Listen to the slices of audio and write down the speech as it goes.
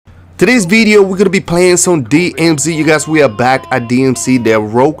Today's video, we're gonna be playing some DMZ. You guys, we are back at DMZ. Their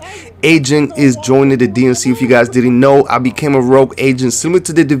rogue agent is joining the DMZ. If you guys didn't know, I became a rogue agent similar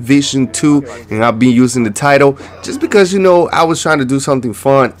to the Division 2, and I've been using the title just because, you know, I was trying to do something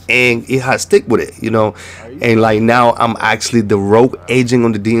fun and it has stick with it, you know. And like now, I'm actually the rogue agent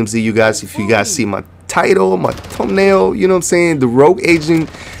on the DMZ. You guys, if you guys see my title, my thumbnail, you know what I'm saying, the rogue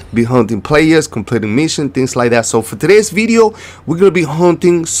agent be hunting players, completing mission, things like that. So for today's video, we're gonna be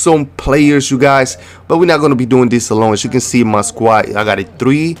hunting some players, you guys, but we're not gonna be doing this alone. As you can see, my squad, I got a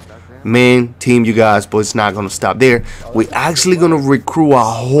 3-man team, you guys, but it's not gonna stop there. We're actually gonna recruit a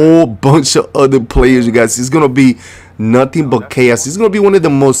whole bunch of other players, you guys. It's gonna be nothing but chaos. It's gonna be one of the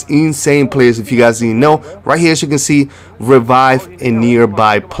most insane players. If you guys didn't know, right here, as you can see, revive a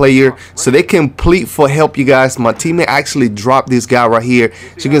nearby player so they can plead for help, you guys. My teammate actually dropped this guy right here.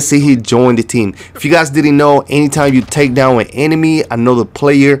 As you can see, he joined the team. If you guys didn't know, anytime you take down an enemy, another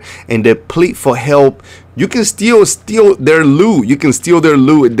player, and they plead for help, you can still steal their loot. You can steal their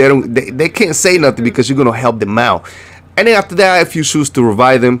loot. They can't say nothing because you're gonna help them out. And then after that, if you choose to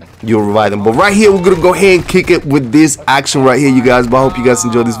revive them, you'll revive them. But right here, we're gonna go ahead and kick it with this action right here, you guys. But I hope you guys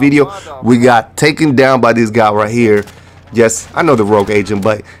enjoyed this video. We got taken down by this guy right here. Yes, I know the rogue agent,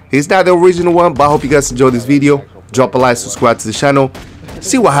 but he's not the original one. But I hope you guys enjoyed this video. Drop a like, subscribe to the channel.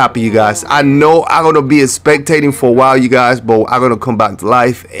 See what happened, you guys. I know I'm gonna be spectating for a while, you guys, but I'm gonna come back to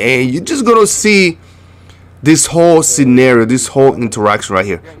life, and you're just gonna see this whole scenario, this whole interaction right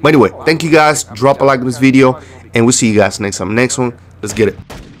here. But anyway, thank you guys. Drop a like on this video, and we'll see you guys next time. Next one, let's get it.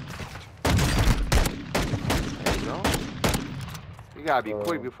 You gotta be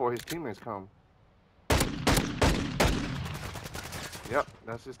quick before his teammates come. Yep,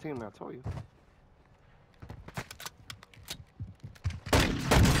 that's his team. I told you.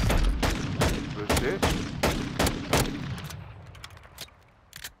 Good shit.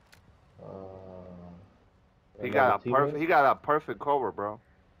 He got a perfect cover, bro.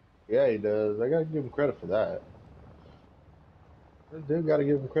 Yeah, he does. I gotta give him credit for that. I do gotta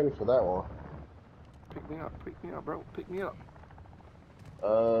give him credit for that one. Pick me up, bro. Pick me up.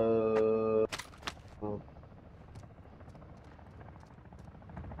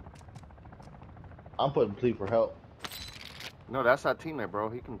 I'm putting plea for help. No, that's our teammate, bro.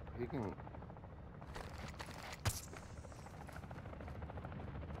 He can.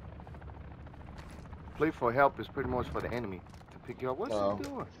 Plea for help is pretty much for the enemy to pick you up. What's he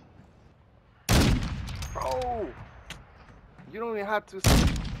doing? Bro, you don't even have to.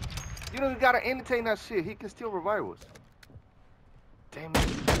 You don't even gotta entertain that shit. He can still revive us. Damn it.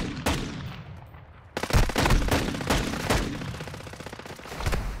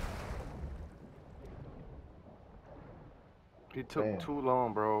 He took too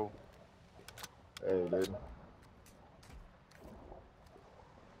long, bro. Hey, dude.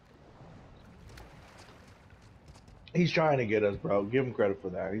 He's trying to get us, bro. Give him credit for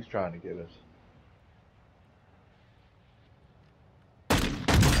that. He's trying to get us.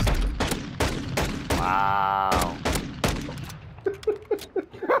 Wow.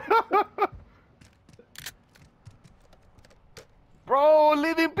 Bro,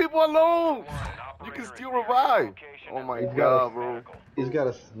 leaving people alone. You can still revive. Oh my god, bro. He's got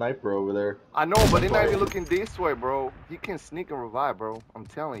a sniper over there. I know, but they're not even looking this way, bro. He can sneak and revive, bro. I'm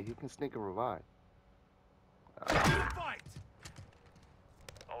telling you, he can sneak and revive.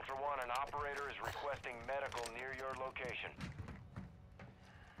 Ultra One, an operator is requesting medical near your location.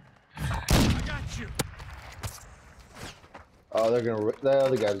 I got you. Oh, the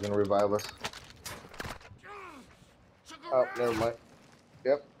other guy's gonna revive us. Oh, never mind.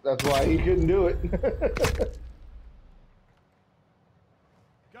 Yep, that's why he couldn't do it.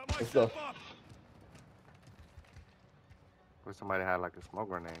 Got myself up. Wish somebody had like a smoke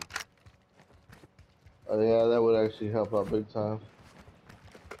grenade. Oh yeah, that would actually help out big time.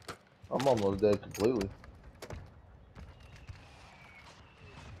 I'm almost dead completely.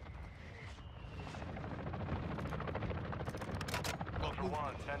 Ultra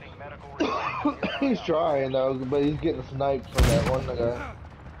One, sending medical. He's trying though, but he's getting sniped from that one guy.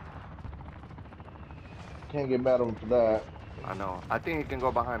 Can't get mad at him for that. I know. I think he can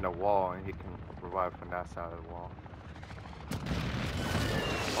go behind the wall and he can revive from that side of the wall.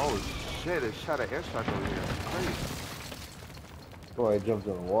 Oh shit, it shot an airstrike over here. Crazy. Oh, he jumped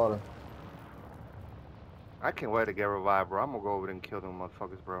in the water. I can't wait to get revived, bro. I'm gonna go over there and kill them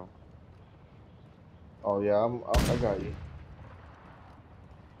motherfuckers, bro. Oh yeah, I got you.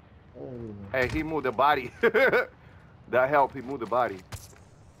 Hey, he moved the body. That helped. He moved the body.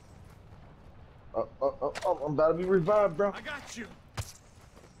 I'm about to be revived, bro. I got you.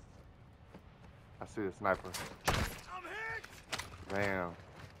 I see the sniper. I'm hit. Damn.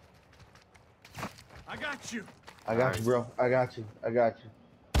 got you. I got you, bro. I got you. I got you.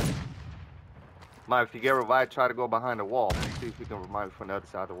 Mike, if you get revived, try to go behind the wall. See if you can revive you from the other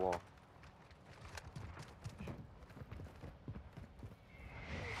side of the wall.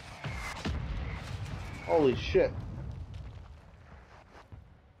 Holy shit.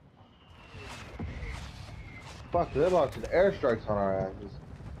 Fuck, they're launching airstrikes on our asses.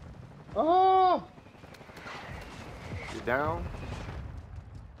 Oh! You down?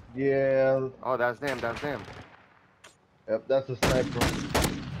 Yeah. Oh, that's them. That's them. Yep, that's a sniper.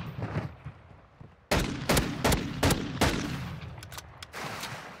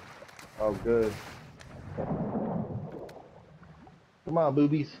 Oh, good. Come on,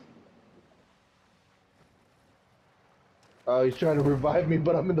 boobies. Oh, he's trying to revive me,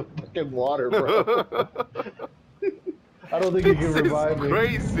 but I'm in the fucking water, bro. I don't think he can revive me.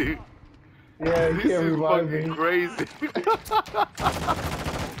 Crazy. Yeah, he This can't is revive fucking me. crazy.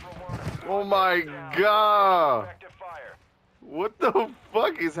 Oh my god. Effective fire. What the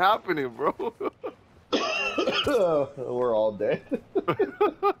fuck is happening, bro? We're all dead.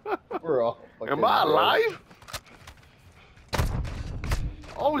 We're all fucking Am I dead. alive?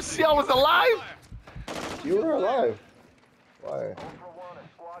 Oh shit, I was alive? You were alive. Why? Ultra One, a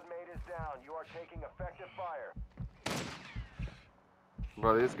squad mate is down. You are taking effective fire.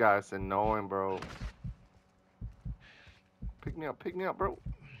 Bro, this guy's annoying, bro. Pick me up, bro.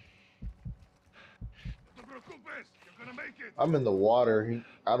 No te preocupes. You're gonna make it. I'm in the water.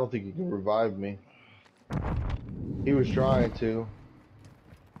 I don't think he can revive me. He was trying to.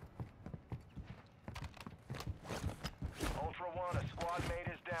 Ultra One, a squad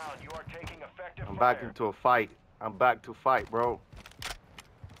mate is down. You are taking effective I'm fire. back into a fight. I'm back to fight, bro.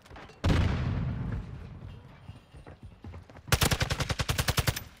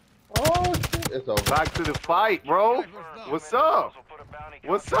 Oh shit! It's over. Back to the fight, bro. What's up?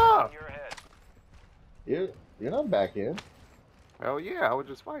 What's up? You're not back in. Hell yeah, I was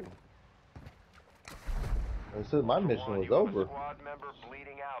just fighting. I said my mission was over.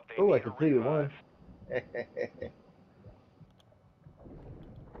 Oh, I completed one. I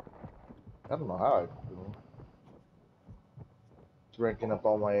don't know how I can do it. It's ranking up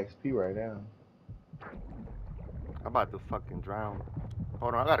all my XP right now. I'm about to fucking drown.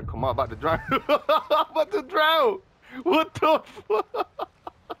 Hold on, I gotta come up. I'm about to drown. I'm about to drown. What the fuck?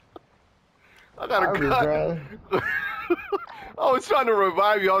 I gotta cut. I was trying to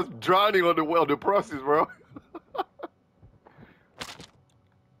revive you. I was drowning on the process, bro.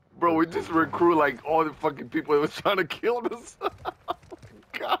 Bro, we just recruit like all the fucking people that was trying to kill us. Oh my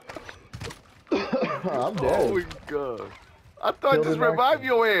god. I'm dead. Oh my god. I thought Killed just in revive action.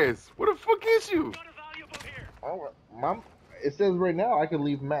 your ass. What the fuck is you? Oh, it says right now I can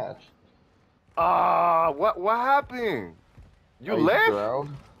leave match. What happened? You I left?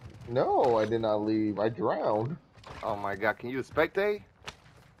 drowned. No, I did not leave. I drowned. Oh my god, can you spectate?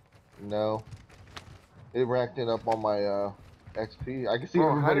 No. It racked it up on my XP. I can see Bro,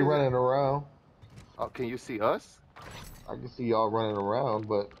 how everybody does it- running around. Oh, can you see us? I can see y'all running around,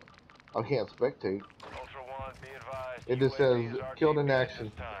 but I can't spectate. Ultra One, be advised. It just says killed in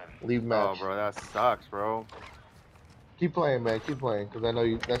action. Leave Oh, match. bro, that sucks, bro. Keep playing, man. Keep playing, because I know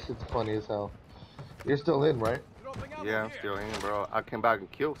you. That shit's funny as hell. You're still in, right? Yeah, I'm still in, bro. I came back and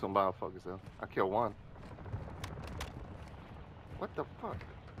killed some motherfuckers, though. I killed one. What the fuck?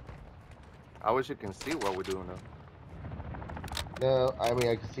 I wish you can see what we're doing, though. No, I mean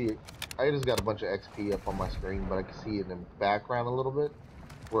I can see it. I just got a bunch of XP up on my screen, but I can see it in the background a little bit,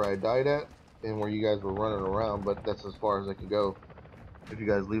 where I died at, and where you guys were running around. But that's as far as I could go. If you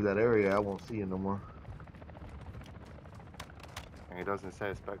guys leave that area, I won't see you no more. And it doesn't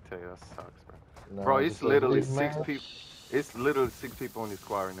say spectate. That sucks, bro. No, Bro, it it's just says literally leave 6 match, people. It's literally 6 people on this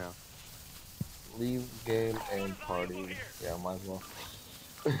squad right now. Leave game and party. Yeah, might as well.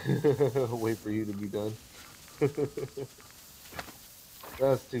 Wait for you to be done.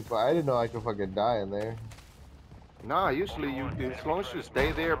 That's too far. I didn't know I could fucking die in there. Nah, usually you, as long as you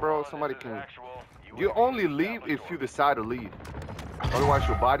stay there, bro, somebody can. You only leave if you decide to leave. Otherwise,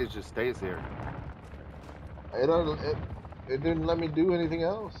 your body just stays there. It didn't let me do anything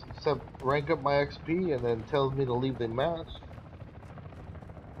else except rank up my XP and then tells me to leave the match.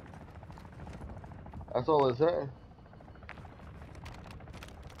 That's all it said.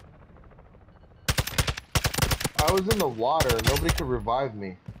 I was in the water. Nobody could revive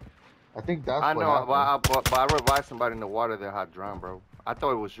me. I think that's I what know, happened. but I revived somebody in the water that had drowned, bro. I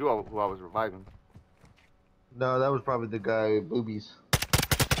thought it was you who I was reviving. No, that was probably the guy, Boobies.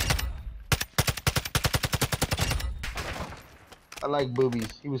 I like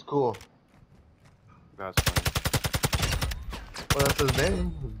Boobies. He was cool. That's funny. Well, that's his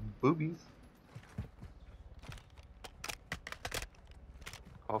name. Boobies.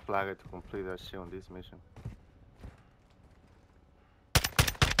 Hopefully I get to complete that shit on this mission.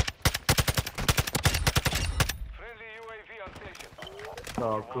 Friendly UAV on station. Oh,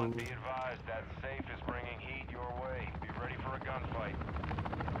 Ultra cool. One, be advised that safe is bringing heat your way. Be ready for a gunfight.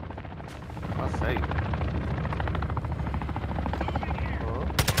 What's safe?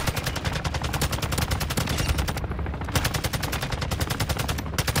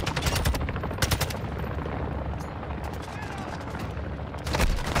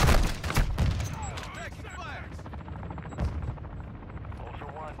 Ultra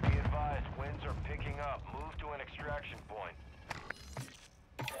One, be advised winds are picking up. Move to an extraction point.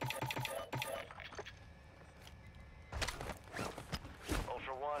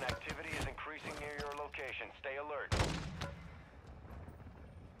 Ultra One, activity is increasing near your location. Stay alert.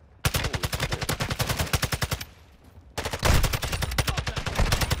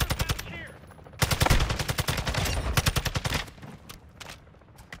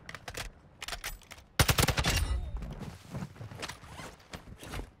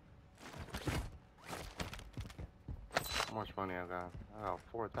 How much money I got? I got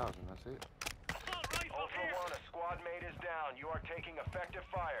 4,000, that's it. Ultra One, a squad mate is down. You are taking effective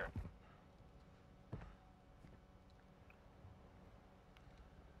fire.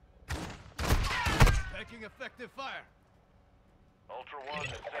 Taking effective fire. Ultra One,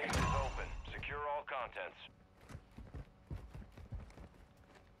 the safe is open. Secure all contents.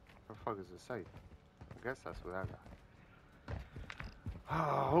 Where the fuck is it safe? I guess that's what I got.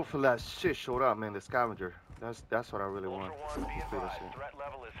 Hopefully that shit showed up, man. The scavenger. That's what I really want. Ultra One, be Complete that advised. shit. Threat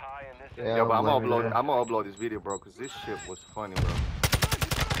level is high in this Yeah, Yeah, but I'm blame gonna you, upload. yeah. I'm gonna upload this video, bro, cause this shit was funny, bro.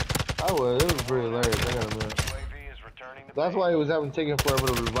 I was. It was pretty hilarious. I gotta admit. UAV is returning to That's base. why he was having taken forever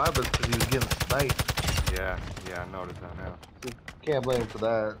to revive us, because he was getting sniped. Yeah, I noticed that now. Can't blame him for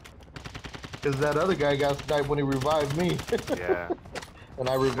that. Because that other guy got sniped when he revived me. Yeah, And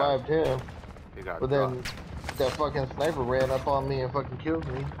I revived him. he got But dropped. then that fucking sniper ran up on me and fucking killed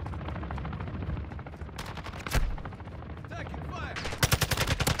me. Taking fire.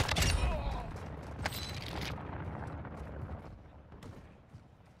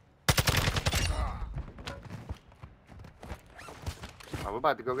 Are we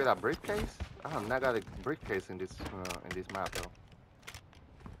about to go get our briefcase? I have not got a briefcase in this map though.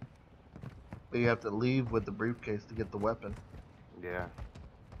 But you have to leave with the briefcase to get the weapon. Yeah.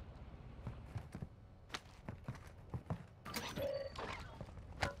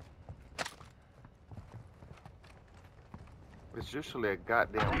 It's usually a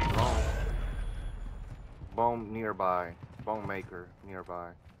goddamn bomb nearby, bomb maker nearby.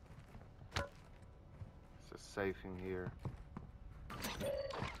 It's a safe in here.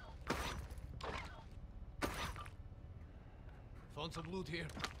 Found some loot here.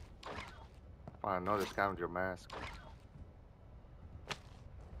 Find another scavenger mask.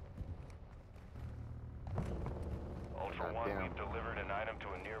 Ultra One, Goddamn. we've delivered an item to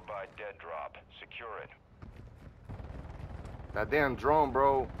a nearby dead drop. Secure it. That damn drone,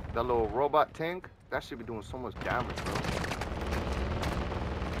 bro. That little robot tank. That should be doing so much damage, bro.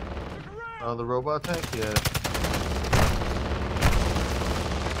 Oh, the robot tank? Yeah.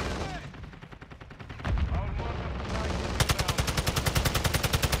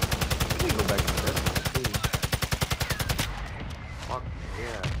 We need to go back to that. Fuck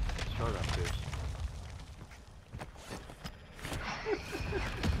yeah. Show that bitch.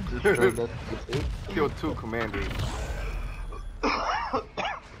 Destroyed that too. Kill 2 commanders.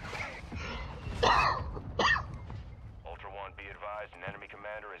 Ultra One, be advised, an enemy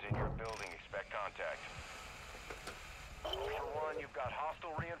commander is in your building. Expect contact. Ultra One, you've got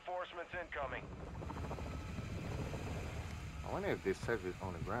hostile reinforcements incoming. I wonder if this safe is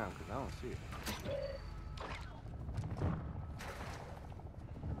on the ground, because I don't see it.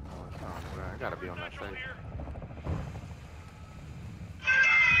 Oh, it's not on the ground. I gotta be on that safe.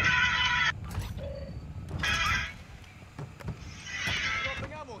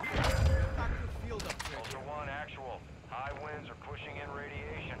 Dropping ammo here. Active field upgrade. Ultra One, actual. High winds are pushing in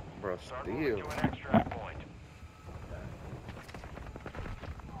radiation. Bro, Start moving still. to an extract point.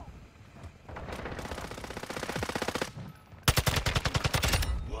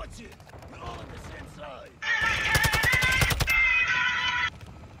 Watch it. We're all on the same side.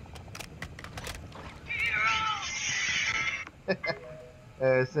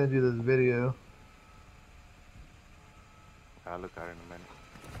 Hey, I sent you this video. I'll look at it in a minute.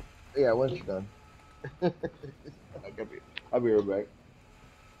 Yeah, once you're done. I'll be right back.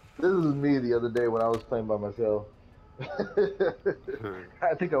 This was me the other day when I was playing by myself.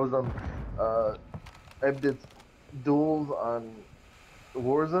 I think I was on, I did duels on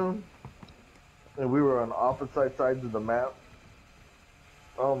Warzone, and we were on opposite sides of the map.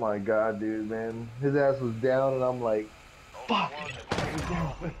 Oh my god, dude, man. His ass was down, and I'm like, fuck. Ultra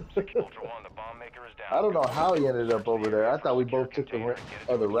One, the bomb maker is down. I don't know how he ended up over there. I thought we both took the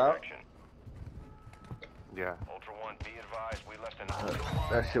other route. Yeah. Ultra One, be advised, we left an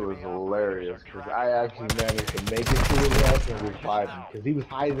That shit was hilarious because I actually managed to make it to his ass and revive him because he was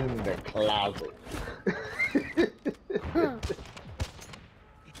hiding in the closet.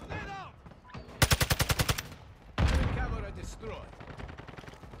 It's lit up! Camera destroyed.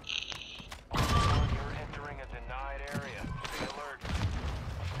 You're entering a denied area. Stay alert.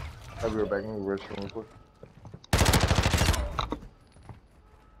 I'll be right back. I'm gonna rest real quick.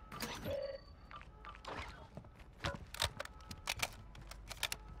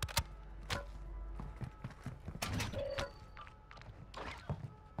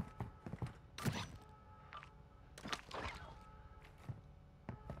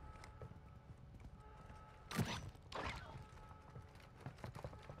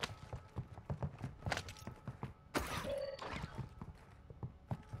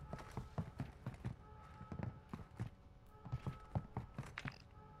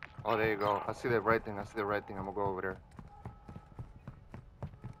 Oh, there you go. I see the right thing. I see the right thing. I'm gonna go over there.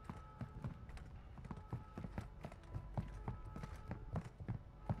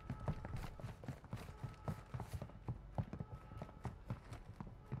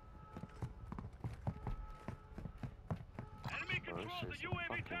 Enemy Oh, this controls the shit's so UAV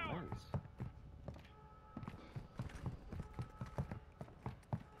fucking tower. nice.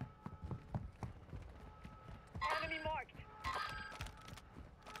 Enemy marked.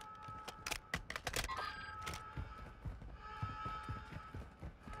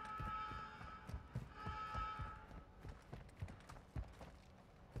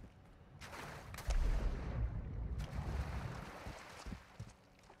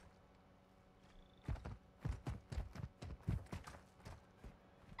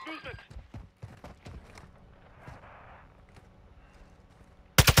 Movement.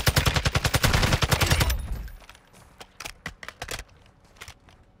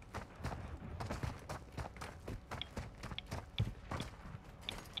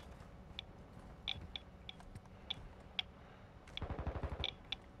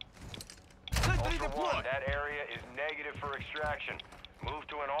 Sentry Ultra One, deployed. that area is negative for extraction. Move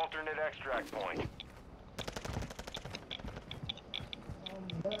to an alternate extract point.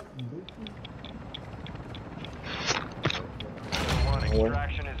 Ultra One,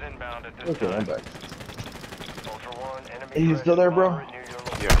 extraction is inbound at this Okay, I'm time. back. Ultra One, enemy Are you threat still is there, bro? moderate near your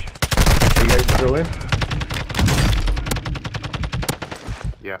location. Yeah. Are you guys still in?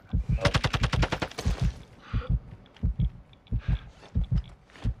 Yeah.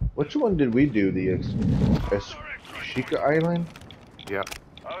 Which one did we do? The Shika Island? Yeah.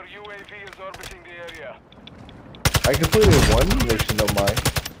 Our UAV is orbiting the area. I completed one mission of mine.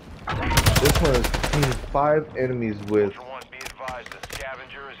 This one is between 5 enemies with. Ultra One, be advised, the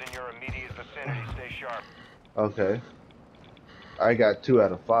scavenger is in your immediate vicinity. Stay sharp. Okay. I got 2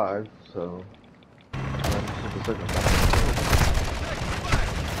 out of 5, so. Just a second.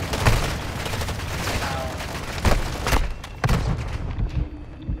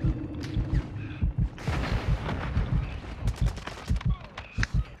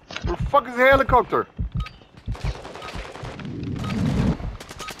 Where the fuck is the helicopter?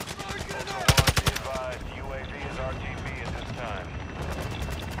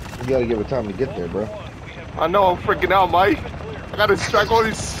 You gotta give it time to get there, bro. I know, I'm freaking out, Mike. I gotta strike all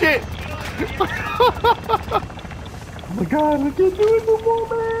this shit. Oh my god, I can't do it no more,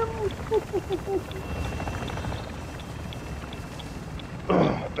 man!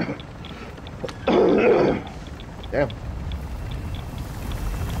 Damn.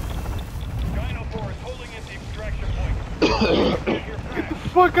 Get the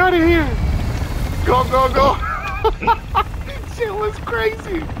fuck out of here. Go, go, go. Shit was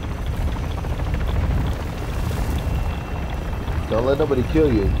crazy. Don't let nobody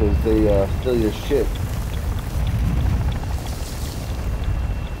kill you, because they steal your shit.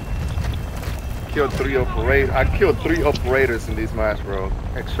 Killed 3 operators. I killed 3 operators in this match, bro.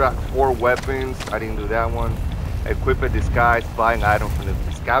 Extract 4 weapons. I didn't do that one. Equip a disguise. Buy an item from the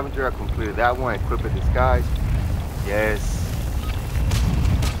scavenger. I completed that one. Equip a disguise. Yes.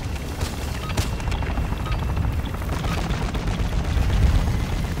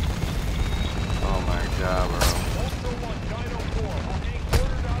 Oh my god, bro.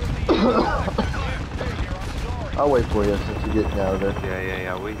 I'll wait for you since you're getting out of there.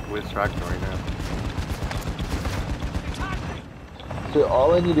 Yeah. We're extracting right now. So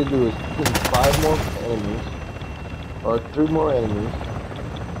all I need to do is kill 5 more enemies, or 3 more enemies,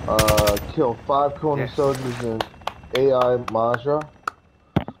 kill 5 Kona Yes. soldiers in AI Maja,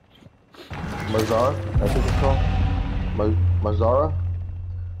 Mazar, I think it's called. Mazara.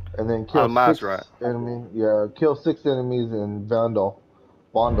 And then kill Almas, 6 right? enemies. Yeah, kill 6 enemies in Vondel.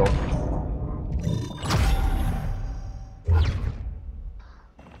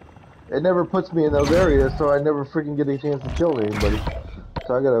 It never puts me in those areas, so I never freaking get a chance to kill anybody.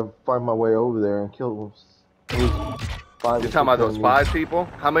 So I gotta find my way over there and kill at least 5 You're or 6 talking about those enemies. 5 people?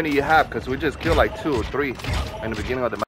 How many you have? Because we just killed like 2 or 3 in the beginning of the match.